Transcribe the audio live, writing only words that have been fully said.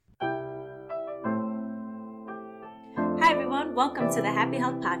everyone. Welcome to the Happy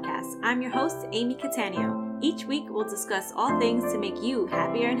Health Podcast. I'm your host, Amy Catania. Each week, we'll discuss all things to make you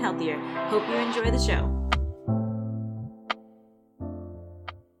happier and healthier. Hope you enjoy the show.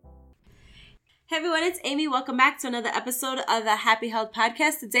 Hey everyone, it's Amy. Welcome back to another episode of the Happy Health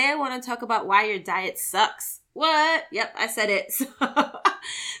Podcast. Today, I want to talk about why your diet sucks. What? Yep, I said it.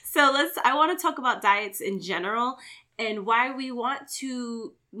 I want to talk about diets in general and why we want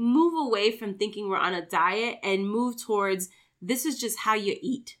to move away from thinking we're on a diet and move towards this is just how you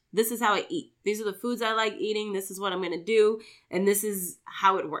eat. This is how I eat. These are the foods I like eating. This is what I'm going to do. And this is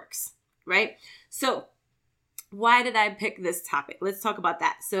how it works, right? So why did I pick this topic? Let's talk about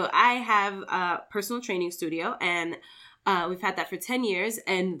that. So I have a personal training studio and we've had that for 10 years.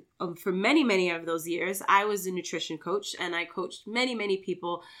 And for many of those years, I was a nutrition coach and I coached many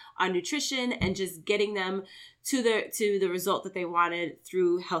people on nutrition and just getting them to the result that they wanted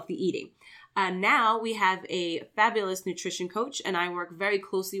through healthy eating. Now we have a fabulous nutrition coach and I work very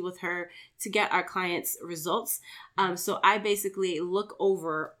closely with her to get our clients results. So I basically look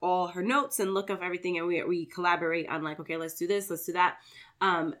over all her notes and look up everything and we collaborate on like, okay, let's do this, let's do that.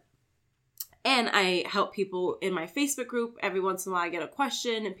 And I help people in my Facebook group. Every once in a while I get a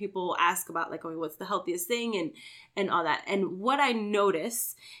question and people ask about like, okay, what's the healthiest thing and all that. And what I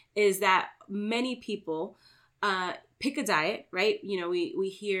notice is that many people pick a diet, right? You know, we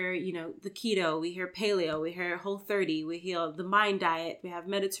hear, the keto, we hear paleo, we hear Whole30, we hear the Mind diet, we have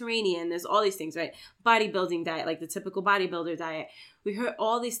Mediterranean, there's all these things, right? Bodybuilding diet, like the typical bodybuilder diet. We hear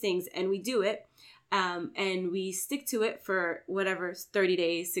all these things and we do it. And we stick to it for whatever, 30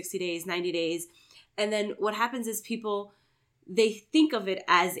 days, 60 days, 90 days. And then what happens is people, they think of it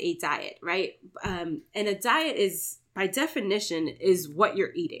as a diet, right? And a diet is, by definition, is what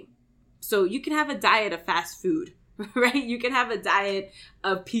you're eating. So you can have a diet of fast food, right? You can have a diet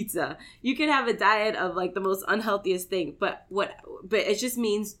of pizza. You can have a diet of like the most unhealthiest thing, but it just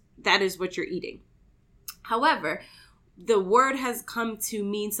means that is what you're eating. However, the word has come to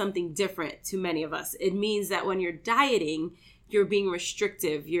mean something different to many of us. It means that when you're dieting, you're being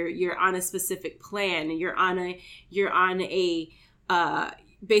restrictive. You're on a specific plan. You're on a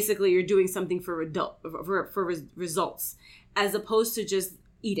basically you're doing something for results as opposed to just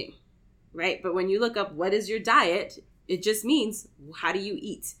eating, right? But when you look up what is your diet, it just means how do you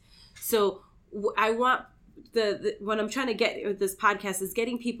eat. So I want what I'm trying to get with this podcast is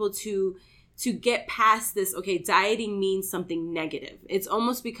getting people to get past this, okay, dieting means something negative. It's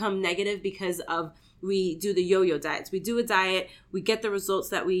almost become negative because of we do the yo-yo diets. We do a diet, we get the results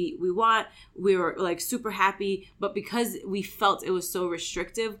that we want, we're like super happy, but because we felt it was so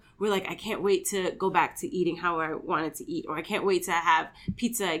restrictive, we're like, I can't wait to go back to eating how I wanted to eat, or I can't wait to have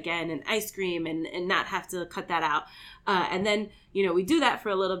pizza again and ice cream and not have to cut that out. And then, we do that for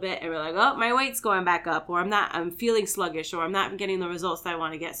a little bit and we're like, oh, my weight's going back up, or I'm feeling sluggish, or I'm not getting the results that I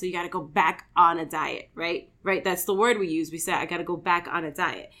want to get. So you got to go back on a diet, right? Right. That's the word we use. We said, I got to go back on a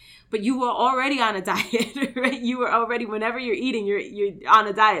diet. But you were already on a diet, right? You were already, whenever you're eating, you're on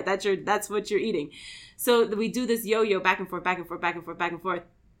a diet. That's what you're eating. So we do this yo-yo back and forth.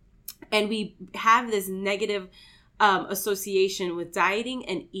 And we have this negative association with dieting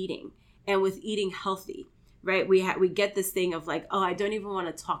and eating, and with eating healthy, right? We get this thing of like, oh, I don't even want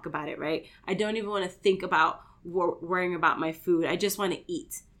to talk about it, right? I don't even want to think about worrying about my food. I just want to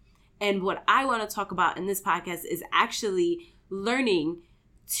eat. And what I want to talk about in this podcast is actually learning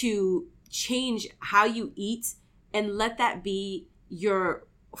to change how you eat and let that be your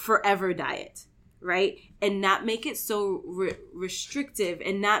forever diet, right? And not make it so restrictive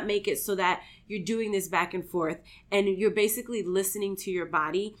and not make it so that you're doing this back and forth and you're basically listening to your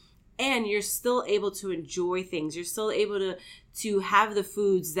body and you're still able to enjoy things. You're still able to have the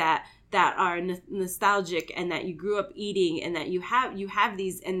foods that are nostalgic and that you grew up eating and that you have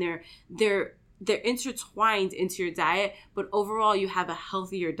these and they're intertwined into your diet, but overall you have a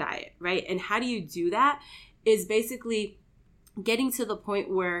healthier diet, right? And how do you do that is basically getting to the point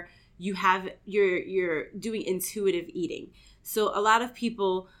where you're doing intuitive eating. So a lot of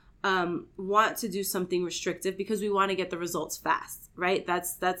people want to do something restrictive because we want to get the results fast, right?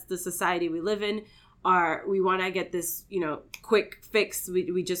 That's the society we live in. We want to get this, quick fix.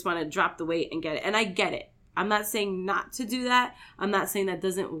 We just want to drop the weight and get it. And I get it. I'm not saying not to do that. I'm not saying that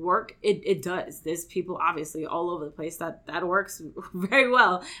doesn't work. It does. There's people obviously all over the place that works very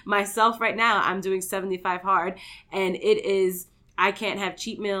well. Myself right now, I'm doing 75 hard and I can't have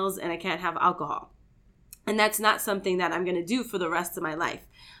cheat meals and I can't have alcohol. And that's not something that I'm going to do for the rest of my life.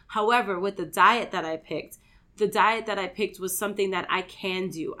 However, with the diet that I picked was something that I can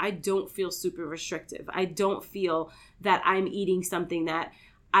do. I don't feel super restrictive. I don't feel that I'm eating something that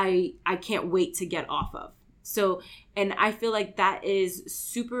I can't wait to get off of. So, and I feel like that is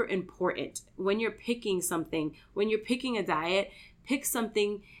super important when you're picking something, when you're picking a diet, pick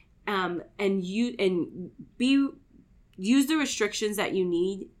something and use the restrictions that you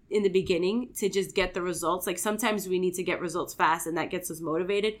need in the beginning to just get the results. Like sometimes we need to get results fast and that gets us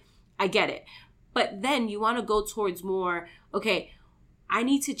motivated. I get it. But then you want to go towards more, okay, I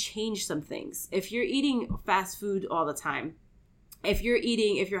need to change some things. If you're eating fast food all the time, if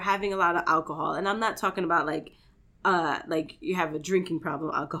you're having a lot of alcohol, and I'm not talking about like you have a drinking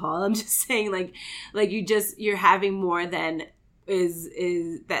problem, alcohol. I'm just saying like you're having more than is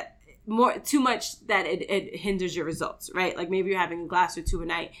that more too much that it hinders your results, right? Like maybe you're having a glass or two a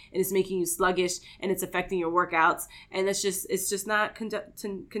night and it's making you sluggish and it's affecting your workouts, and it's just not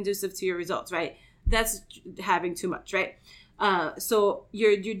conducive to your results, right? That's having too much, right? So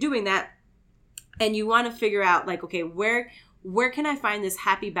you're doing that, and you want to figure out like, okay, where can I find this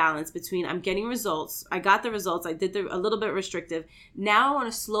happy balance between I'm getting results, I got the results, I did a little bit restrictive. Now I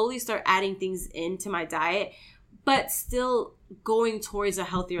want to slowly start adding things into my diet, but still going towards a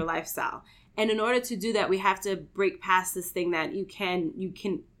healthier lifestyle. And in order to do that, we have to break past this thing that you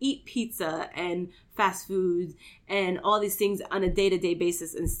can eat pizza and fast food and all these things on a day-to-day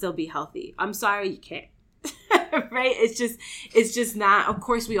basis and still be healthy. I'm sorry, you can't. Right? It's just not. Of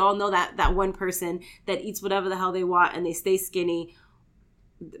course, we all know that one person that eats whatever the hell they want and they stay skinny.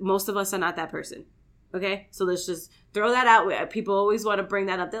 Most of us are not that person. Okay? So let's just throw that out. People always want to bring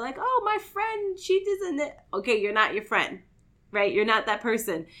that up. They're like, oh, my friend, she doesn't. Okay, you're not your friend, right? You're not that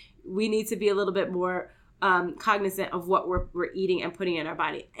person. We need to be a little bit more cognizant of what we're eating and putting in our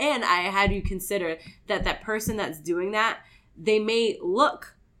body. And I had you consider that person that's doing that, they may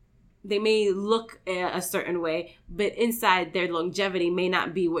look a certain way, but inside their longevity may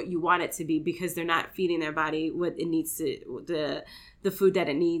not be what you want it to be because they're not feeding their body what it needs to, the food that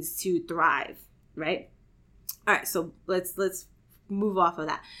it needs to thrive, right? All right, so let's move off of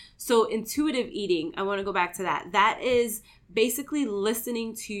that. So intuitive eating, I want to go back to that. That is basically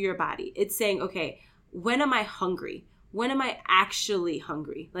listening to your body. It's saying, okay, when am I hungry? When am I actually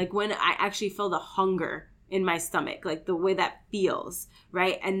hungry? Like when I actually feel the hunger in my stomach, like the way that feels,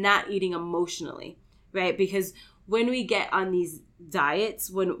 right? And not eating emotionally, right? Because when we get on these diets,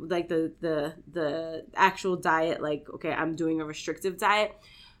 when like the actual diet, like, okay, I'm doing a restrictive diet,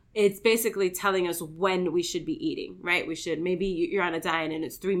 it's basically telling us when we should be eating, right? Maybe you're on a diet and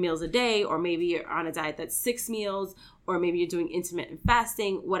it's 3 meals a day, or maybe you're on a diet that's 6 meals, or maybe you're doing intermittent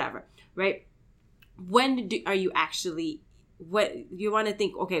fasting, whatever, right? Are you actually, what you want to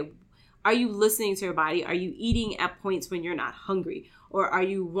think, okay, are you listening to your body? Are you eating at points when you're not hungry? Or are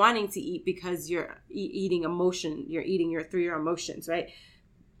you wanting to eat because you're eating emotion? You're eating through your emotions, right?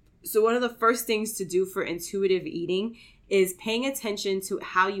 So one of the first things to do for intuitive eating is paying attention to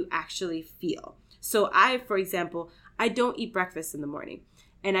how you actually feel. So for example, I don't eat breakfast in the morning.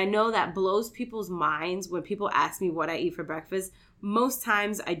 And I know that blows people's minds when people ask me what I eat for breakfast. Most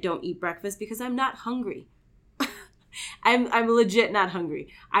times I don't eat breakfast because I'm not hungry. I'm legit not hungry.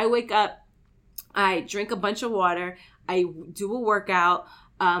 I wake up, I drink a bunch of water, I do a workout,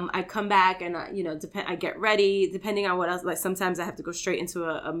 I come back and I get ready, depending on what else. Like sometimes I have to go straight into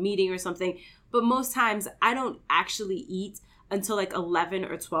a meeting or something, but most times I don't actually eat until like 11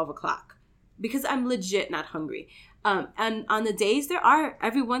 or 12 o'clock because I'm legit not hungry. And on the days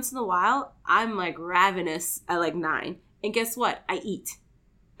every once in a while, I'm like ravenous at like 9, and guess what? I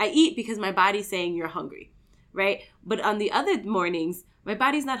eat because my body's saying you're hungry. Right? But on the other mornings, my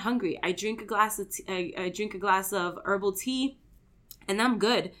body's not hungry. I drink a glass of herbal tea and I'm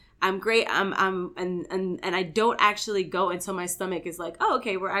good. I'm great. And I don't actually go until my stomach is like, oh,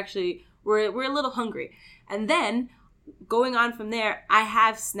 okay, we're a little hungry. And then going on from there, I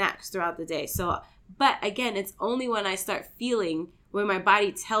have snacks throughout the day. So, but again, it's only when I start feeling, when my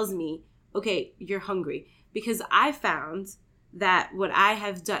body tells me, okay, you're hungry. Because I found that what I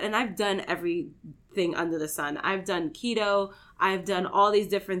have done, and I've done everything under the sun. I've done keto. I've done all these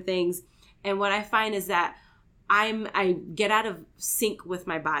different things. And what I find is that I get out of sync with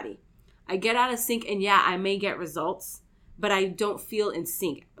my body. I get out of sync, and yeah, I may get results, but I don't feel in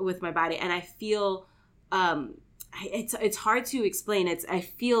sync with my body. And I feel, it's hard to explain. I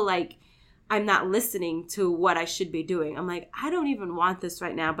feel like I'm not listening to what I should be doing. I'm like, I don't even want this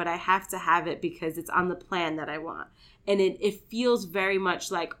right now, but I have to have it because it's on the plan that I want. And it feels very much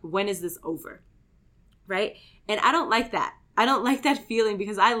like, when is this over? Right? And I don't like that. I don't like that feeling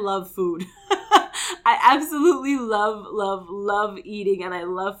because I love food. I absolutely love eating, and I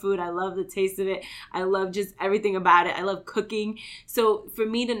love food. I love the taste of it. I love just everything about it. I love cooking. So for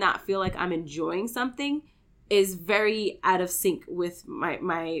me to not feel like I'm enjoying something, is very out of sync with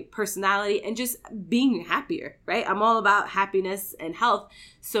my personality and just being happier, right? I'm all about happiness and health.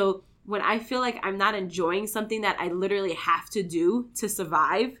 So when I feel like I'm not enjoying something that I literally have to do to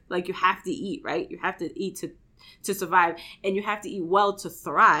survive, like you have to eat, right? You have to eat to survive, and you have to eat well to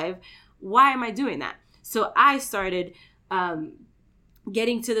thrive. Why am I doing that? So I started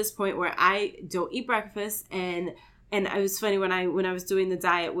getting to this point where I don't eat breakfast, and it was funny when I was doing the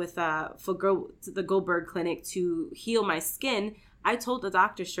diet with the Goldberg Clinic to heal my skin. I told the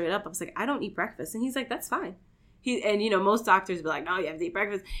doctor straight up, I was like, I don't eat breakfast, and he's like, that's fine. Most doctors be like, no, you have to eat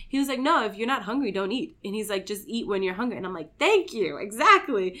breakfast. He was like, no, if you're not hungry, don't eat. And he's like, just eat when you're hungry. And I'm like, thank you,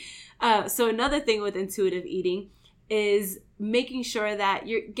 exactly. So another thing with intuitive eating is making sure that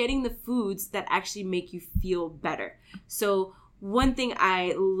you're getting the foods that actually make you feel better. So one thing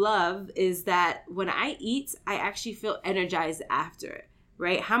I love is that when I eat, I actually feel energized after it,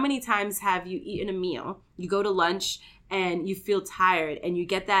 right? How many times have you eaten a meal, you go to lunch, and you feel tired, and you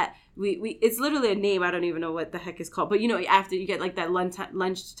get that, it's literally a name, I don't even know what the heck it's called, but after you get like that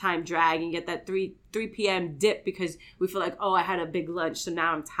lunchtime drag, and you get that 3 p.m. dip because we feel like, oh, I had a big lunch, so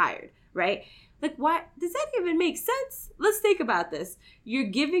now I'm tired, right? Like, what? Does that even make sense? Let's think about this. You're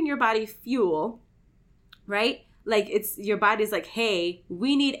giving your body fuel, right? Like, it's your body's like, hey,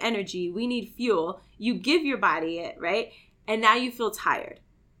 we need energy, we need fuel. You give your body it, right? And now you feel tired.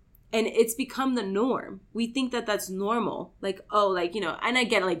 And it's become the norm. We think that that's normal. Like, oh, like, and I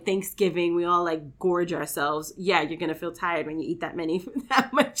get like Thanksgiving, we all like gorge ourselves. Yeah, you're going to feel tired when you eat that much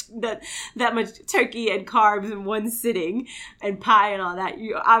turkey and carbs in one sitting and pie and all that.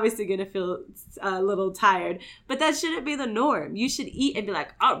 You're obviously going to feel a little tired, but that shouldn't be the norm. You should eat and be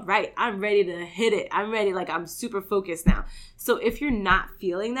like, all right, I'm ready to hit it. I'm ready. Like, I'm super focused now. So if you're not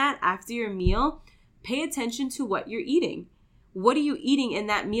feeling that after your meal, pay attention to what you're eating. What are you eating in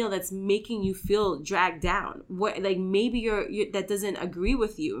that meal that's making you feel dragged down? What, like, maybe you're that doesn't agree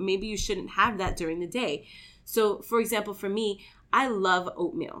with you. Maybe you shouldn't have that during the day. So, for example, for me, I love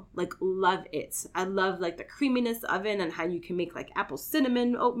oatmeal, like love it. I love like the creaminess of it and how you can make like apple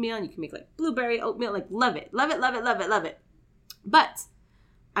cinnamon oatmeal and you can make like blueberry oatmeal, like love it, love it, love it, love it, love it. But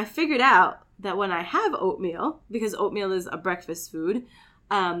I figured out that when I have oatmeal, because oatmeal is a breakfast food,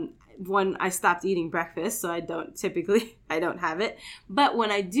 I stopped eating breakfast, so I don't have it. But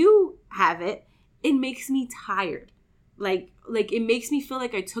when I do have it, it makes me tired. Like it makes me feel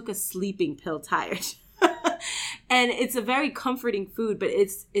like I took a sleeping pill tired. And it's a very comforting food, but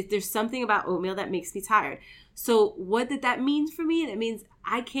there's something about oatmeal that makes me tired. So what did that mean for me? That means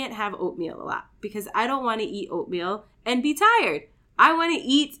I can't have oatmeal a lot because I don't want to eat oatmeal and be tired. I want to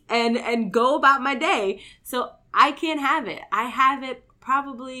eat and go about my day. So I can't have it. I have it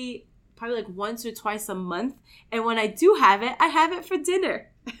probably like once or twice a month. And when I do have it, I have it for dinner.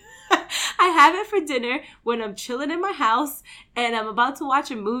 I have it for dinner when I'm chilling in my house and I'm about to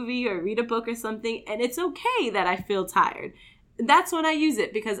watch a movie or read a book or something. And it's okay that I feel tired. That's when I use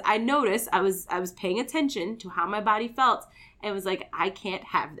it because I noticed I was paying attention to how my body felt and was like, I can't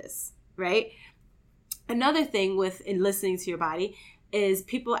have this, right? Another thing in listening to your body is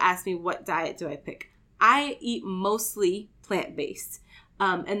people ask me, what diet do I pick? I eat mostly plant-based.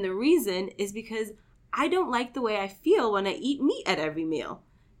 And the reason is because I don't like the way I feel when I eat meat at every meal.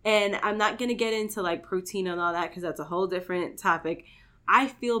 And I'm not going to get into like protein and all that because that's a whole different topic. I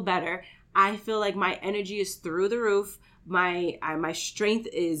feel better. I feel like my energy is through the roof. My strength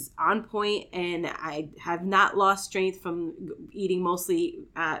is on point, and I have not lost strength from eating mostly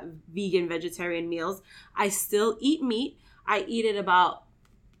vegan, vegetarian meals. I still eat meat. I eat it about,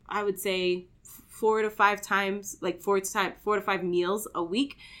 I would say, 4 to 5 times, like 4 to 5 meals a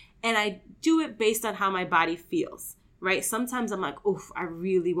week. And I do it based on how my body feels, right? Sometimes I'm like, oof, I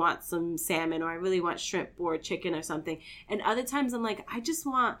really want some salmon, or I really want shrimp or chicken or something. And other times I'm like, I just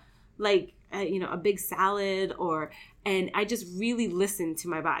want like, a big salad, and I just really listen to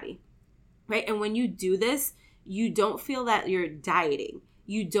my body, right? And when you do this, you don't feel that you're dieting.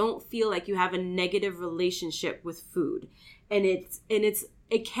 You don't feel like you have a negative relationship with food. And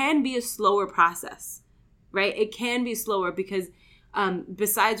it can be a slower process, right? It can be slower because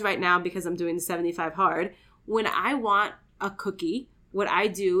besides right now, because I'm doing the 75 hard, when I want a cookie, what I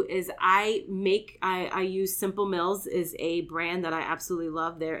do is I use Simple Mills is a brand that I absolutely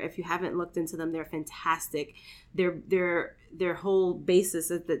love. If you haven't looked into them, they're fantastic. Their whole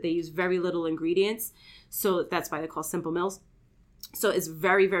basis is that they use very little ingredients. So that's why they're called Simple Mills. So it's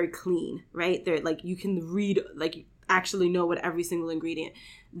very, very clean, right? They're like, you can read, like, actually know what every single ingredient.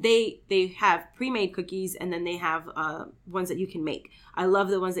 They have pre-made cookies, and then they have ones that you can make. I love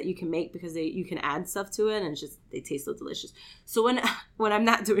the ones that you can make because you can add stuff to it, and they taste so delicious. So when I'm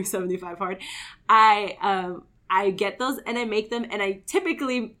not doing 75 hard, I get those and I make them, and I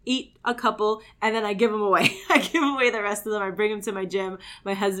typically eat a couple and then I give them away. I give away the rest of them. I bring them to my gym.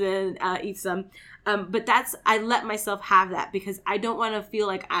 My husband eats them. But I let myself have that because I don't want to feel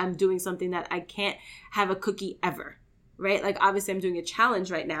like I'm doing something that I can't have a cookie ever. Right? Like, obviously I'm doing a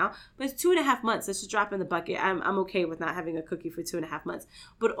challenge right now, but it's 2.5 months. That's just a drop in the bucket. I'm okay with not having a cookie for 2.5 months.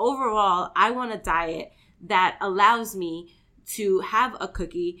 But overall, I want a diet that allows me to have a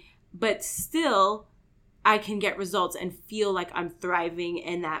cookie, but still I can get results and feel like I'm thriving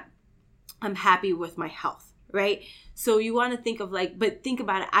and that I'm happy with my health, right? So you want to think of but think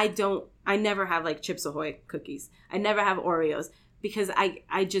about it. I never have like Chips Ahoy cookies. I never have Oreos because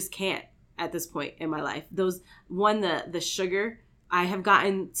I just can't at this point in my life. The sugar, I have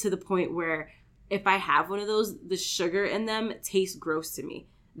gotten to the point where if I have one of those, the sugar in them tastes gross to me.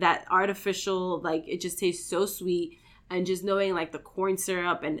 That artificial, it just tastes so sweet. And just knowing the corn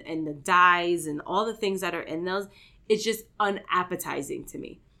syrup and the dyes and all the things that are in those, it's just unappetizing to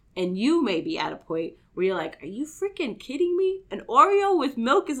me. And you may be at a point where you're like, are you freaking kidding me? An Oreo with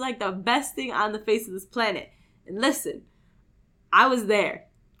milk is the best thing on the face of this planet. And listen, I was there.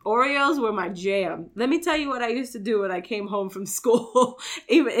 Oreos were my jam. Let me tell you what I used to do when I came home from school,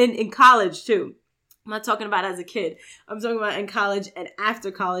 even in college too. I'm not talking about as a kid. I'm talking about in college and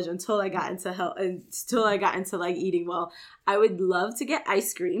after college until I got into health, until I got into eating well. I would love to get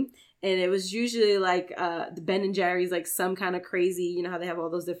ice cream. And it was usually the Ben & Jerry's, some kind of crazy, you know how they have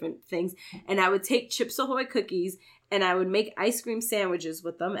all those different things. And I would take Chips Ahoy cookies and I would make ice cream sandwiches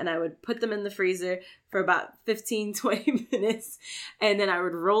with them. And I would put them in the freezer for about 15, 20 minutes. And then I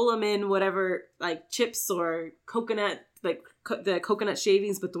would roll them in whatever, chips or coconut, the coconut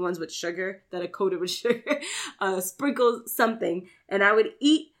shavings, but the ones with sugar that are coated with sugar, sprinkle something. And I would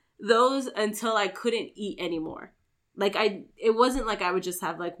eat those until I couldn't eat anymore. It wasn't I would just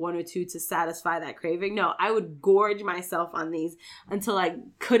have one or two to satisfy that craving. No, I would gorge myself on these until I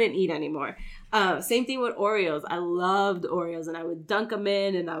couldn't eat anymore. Same thing with Oreos. I loved Oreos and I would dunk them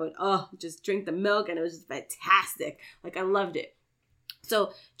in and I would, just drink the milk and it was just fantastic. I loved it.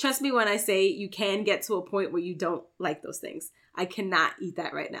 So trust me when I say you can get to a point where you don't like those things. I cannot eat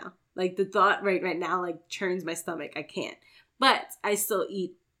that right now. The thought right now, churns my stomach. I can't, but I still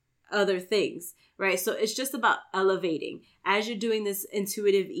eat other things. Right? So it's just about elevating. As you're doing this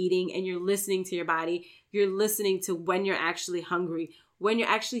intuitive eating and you're listening to your body, you're listening to when you're actually hungry, when you're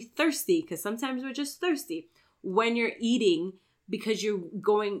actually thirsty, because sometimes we're just thirsty, when you're eating because you're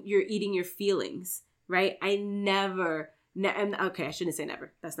eating your feelings, right? I shouldn't say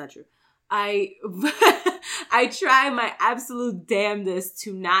never. That's not true. I try my absolute damnedest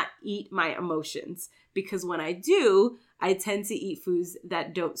to not eat my emotions because when I do, I tend to eat foods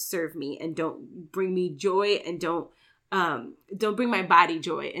that don't serve me and don't bring me joy and don't bring my body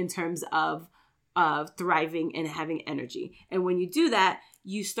joy in terms of thriving and having energy. And when you do that,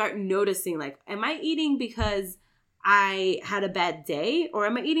 you start noticing am I eating because I had a bad day or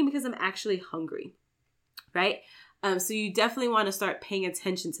am I eating because I'm actually hungry? Right? So you definitely want to start paying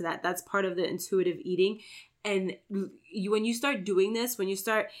attention to that. That's part of the intuitive eating. And when you start doing this, when you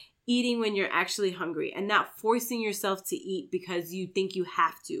start eating when you're actually hungry and not forcing yourself to eat because you think you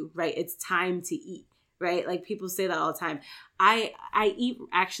have to, right? It's time to eat, right? People say that all the time. I eat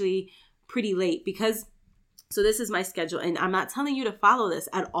actually pretty late because, so this is my schedule and I'm not telling you to follow this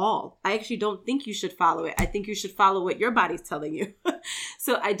at all. I actually don't think you should follow it. I think you should follow what your body's telling you.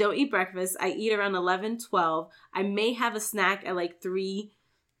 So I don't eat breakfast. I eat around 11, 12. I may have a snack at 3,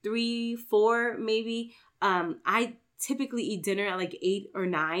 4 maybe. I typically eat dinner at 8 or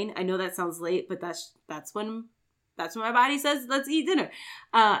 9. I know that sounds late, but that's when my body says, let's eat dinner.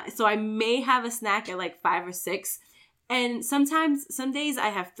 So I may have a snack at 5 or 6. And some days I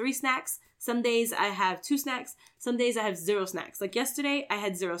have 3 snacks. Some days I have 2 snacks. Some days I have 0 snacks. Yesterday I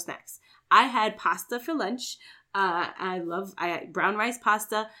had 0 snacks. I had pasta for lunch. I had brown rice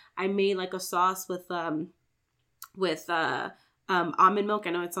pasta. I made a sauce with almond milk. I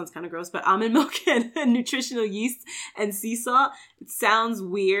know it sounds kind of gross, but almond milk and nutritional yeast and sea salt. It sounds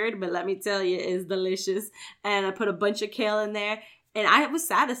weird, but let me tell you, it's delicious. And I put a bunch of kale in there and I was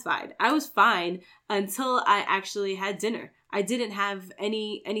satisfied. I was fine until I actually had dinner. I didn't have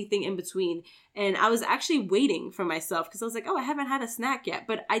anything in between. And I was actually waiting for myself because I was I haven't had a snack yet,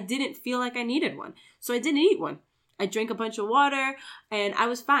 but I didn't feel like I needed one. So I didn't eat one. I drank a bunch of water and I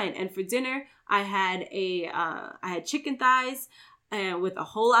was fine. And for dinner, I had chicken thighs. with a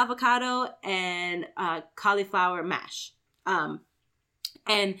whole avocado and cauliflower mash.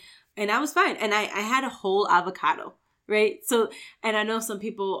 And I was fine. And I had a whole avocado, right? So, and I know some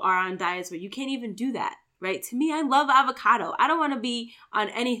people are on diets where you can't even do that, right? To me, I love avocado. I don't want to be on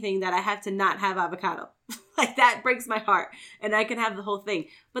anything that I have to not have avocado. Like that breaks my heart, and I can have the whole thing.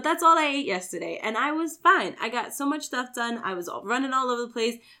 But that's all I ate yesterday, and I was fine. I got so much stuff done. I was running all over the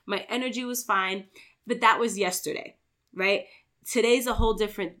place. My energy was fine, but that was yesterday, right? Today's a whole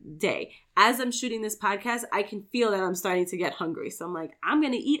different day. As I'm shooting this podcast, I can feel that I'm starting to get hungry. So I'm like, I'm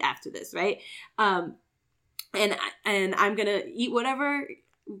going to eat after this, right? And I'm going to eat whatever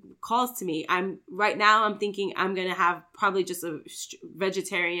calls to me. I'm thinking I'm going to have probably just a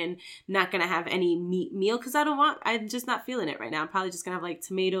vegetarian, not going to have any meat meal because I'm just not feeling it right now. I'm probably just going to have like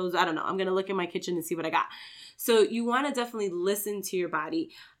tomatoes. I don't know. I'm going to look in my kitchen and see what I got. So you want to definitely listen to your body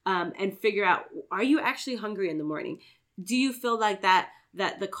and figure out, are you actually hungry in the morning? Do you feel like that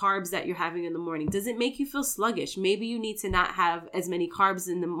the carbs that you're having in the morning, does it make you feel sluggish? Maybe you need to not have as many carbs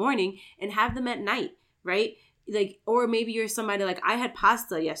in the morning and have them at night, right? Like, or maybe you're somebody like, I had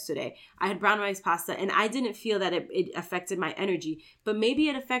pasta yesterday. I had brown rice pasta and I didn't feel that it affected my energy, but maybe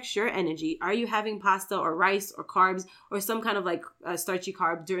it affects your energy. Are you having pasta or rice or carbs or some kind of like starchy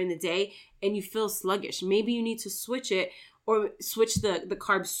carb during the day and you feel sluggish? Maybe you need to switch it or switch the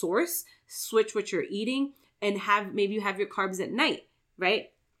carb source, switch what you're eating and maybe you have your carbs at night,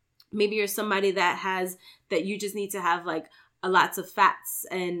 right? Maybe you're somebody that you just need to have like lots of fats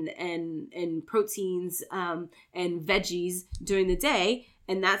and proteins and veggies during the day,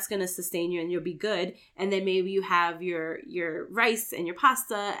 and that's going to sustain you and you'll be good. And then maybe you have your rice and your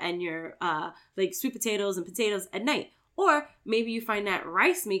pasta and your like sweet potatoes and potatoes at night. Or maybe you find that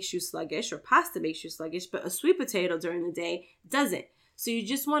rice makes you sluggish or pasta makes you sluggish, but a sweet potato during the day doesn't. So you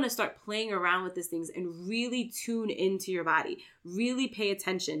just want to start playing around with these things and really tune into your body, really pay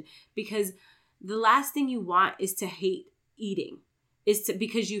attention, because the last thing you want is to hate eating,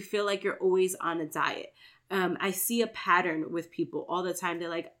 because you feel like you're always on a diet. I see a pattern with people all the time. They're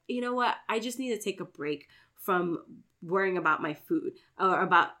like, you know what? I just need to take a break from worrying about my food or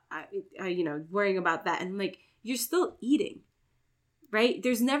about, worrying about that. And I'm like, you're still eating. Right?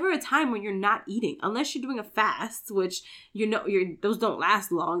 There's never a time when you're not eating, unless you're doing a fast, which those don't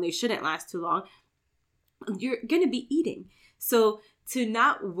last long. They shouldn't last too long. You're going to be eating. So to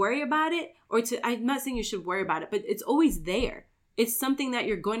not worry about it, I'm not saying you should worry about it, but it's always there. It's something that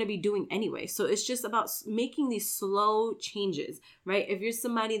you're going to be doing anyway. So it's just about making these slow changes, right? If you're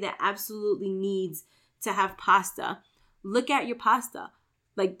somebody that absolutely needs to have pasta, look at your pasta.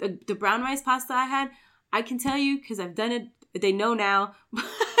 Like the brown rice pasta I had, I can tell you because I've done it. They know now,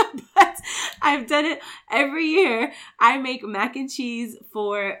 but I've done it every year. I make mac and cheese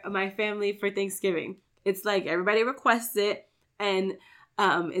for my family for Thanksgiving. It's like everybody requests it, and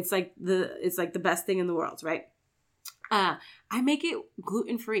it's like the best thing in the world, right? I make it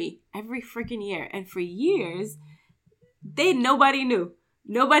gluten-free every freaking year, and for years, nobody knew.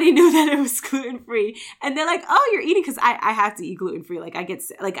 Nobody knew that it was gluten-free. And they're like, oh, you're eating, because I have to eat gluten-free. Like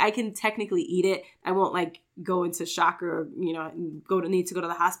I can technically eat it. I won't like go into shock or, need to go to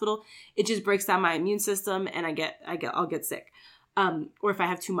the hospital. It just breaks down my immune system and I'll get sick. Or if I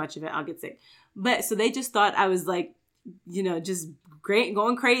have too much of it, I'll get sick. But so they just thought I was like, just great,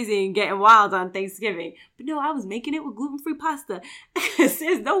 going crazy and getting wild on Thanksgiving. But no, I was making it with gluten-free pasta.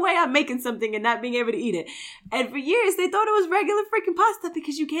 There's no way I'm making something and not being able to eat it. And for years, they thought it was regular freaking pasta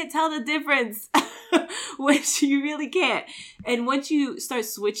because you can't tell the difference, which you really can't. And once you start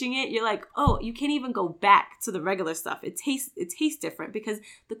switching it, you're like, oh, you can't even go back to the regular stuff. It tastes different because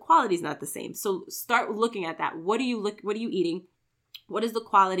the quality is not the same. So start looking at that. What are you eating? What is the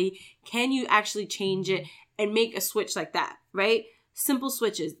quality? Can you actually change it and make a switch like that, right? Simple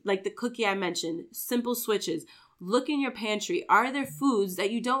switches, like the cookie I mentioned, simple switches. Look in your pantry. Are there foods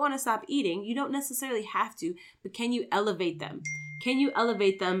that you don't want to stop eating? You don't necessarily have to, but can you elevate them? Can you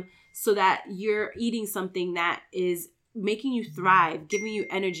elevate them so that you're eating something that is making you thrive, giving you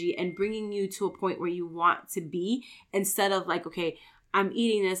energy, and bringing you to a point where you want to be, instead of like, okay, I'm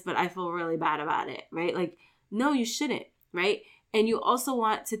eating this, but I feel really bad about it, right? Like, no, you shouldn't, right? And you also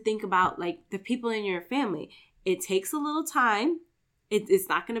want to think about like the people in your family. It takes a little time. It's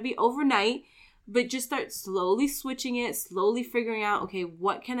not going to be overnight, but just start slowly switching it, slowly figuring out, okay,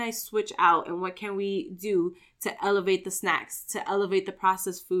 what can I switch out and what can we do to elevate the snacks, to elevate the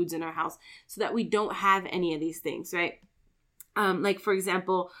processed foods in our house so that we don't have any of these things, right? Like, for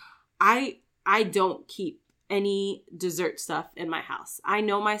example, I don't keep any dessert stuff in my house. I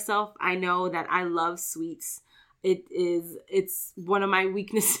know myself. I know that I love sweets. It's one of my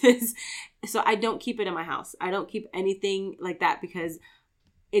weaknesses. So I don't keep it in my house. I don't keep anything like that because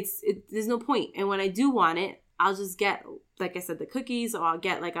there's no point. And when I do want it, I'll just get, like I said, the cookies, or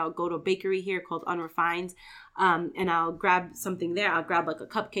I'll go to a bakery here called Unrefined, and I'll grab something there. I'll grab like a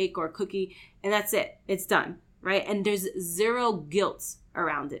cupcake or a cookie, and that's it. It's done, right? And there's zero guilt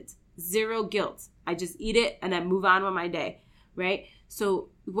around it. Zero guilt. I just eat it and then move on with my day, right? So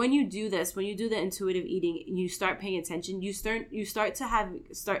when you do this, when you do the intuitive eating, you start paying attention, you start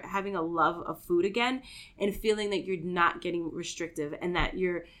having a love of food again, and feeling that you're not getting restrictive and that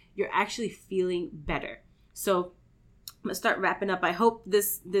you're actually feeling better. So I'm gonna start wrapping up. I hope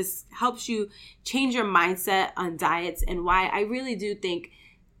this helps you change your mindset on diets, and why I really do think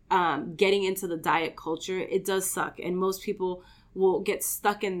getting into the diet culture, it does suck, and most people will get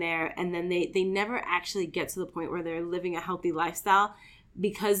stuck in there, and then they never actually get to the point where they're living a healthy lifestyle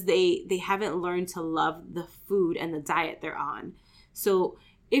because they haven't learned to love the food and the diet they're on. So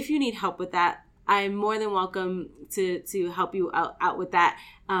if you need help with that, I'm more than welcome to help you out with that.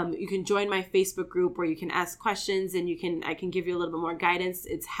 You can join my Facebook group where you can ask questions, and I can give you a little bit more guidance.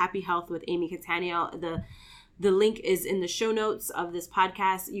 It's Happy Health with Amy Catania. The link is in the show notes of this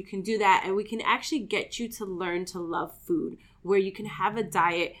podcast. You can do that, and we can actually get you to learn to love food, where you can have a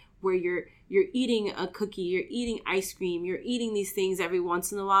diet where you're eating a cookie, you're eating ice cream, you're eating these things every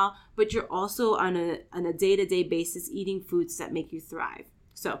once in a while, but you're also on a day-to-day basis eating foods that make you thrive.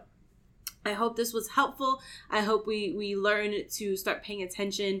 So I hope this was helpful. I hope we learn to start paying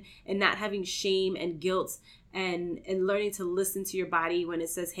attention and not having shame and guilt, and learning to listen to your body when it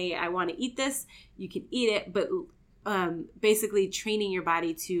says, hey, I want to eat this. You can eat it, but basically training your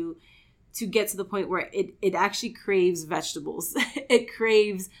body to get to the point where it actually craves vegetables. It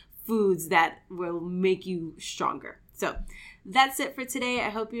craves foods that will make you stronger. So that's it for today. I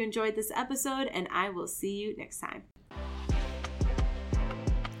hope you enjoyed this episode, and I will see you next time.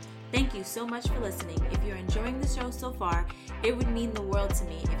 Thank you so much for listening. If you're enjoying the show so far, it would mean the world to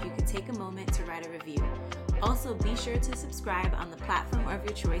me if you could take a moment to write a review. Also, be sure to subscribe on the platform of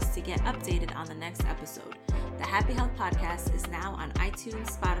your choice to get updated on the next episode. The Happy Health Podcast is now on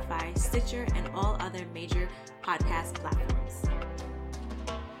iTunes, Spotify, Stitcher, and all other major podcast platforms.